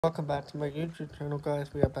Welcome back to my YouTube channel,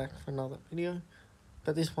 guys. We are back for another video,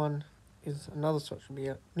 but this one is another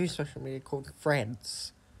new social media called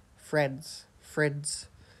Threads. Threads.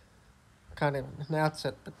 Can't even announce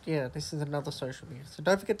it, but yeah, this is another social media. So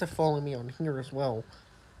don't forget to follow me on here as well.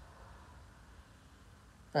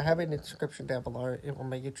 I have it in the description down below on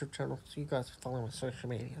my YouTube channel, so you guys can follow my social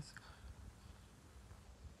medias.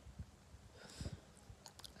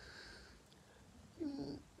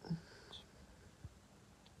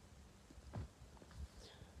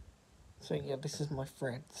 So yeah, this is my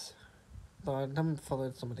Threads. Though I haven't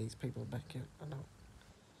followed some of these people back yet. I know.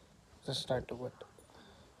 Just don't do it.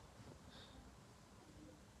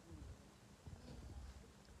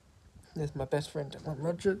 There's my best friend, Dylan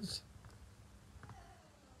Rogers.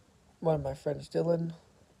 One of my friends, Dylan.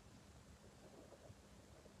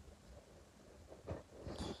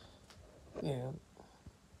 Yeah.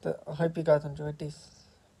 I hope you guys enjoyed this.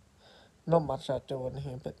 Not much I do in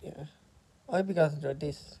here, but yeah. I hope you guys enjoyed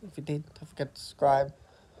this. If you did, don't forget to subscribe.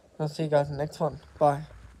 I'll see you guys in the next one. Bye.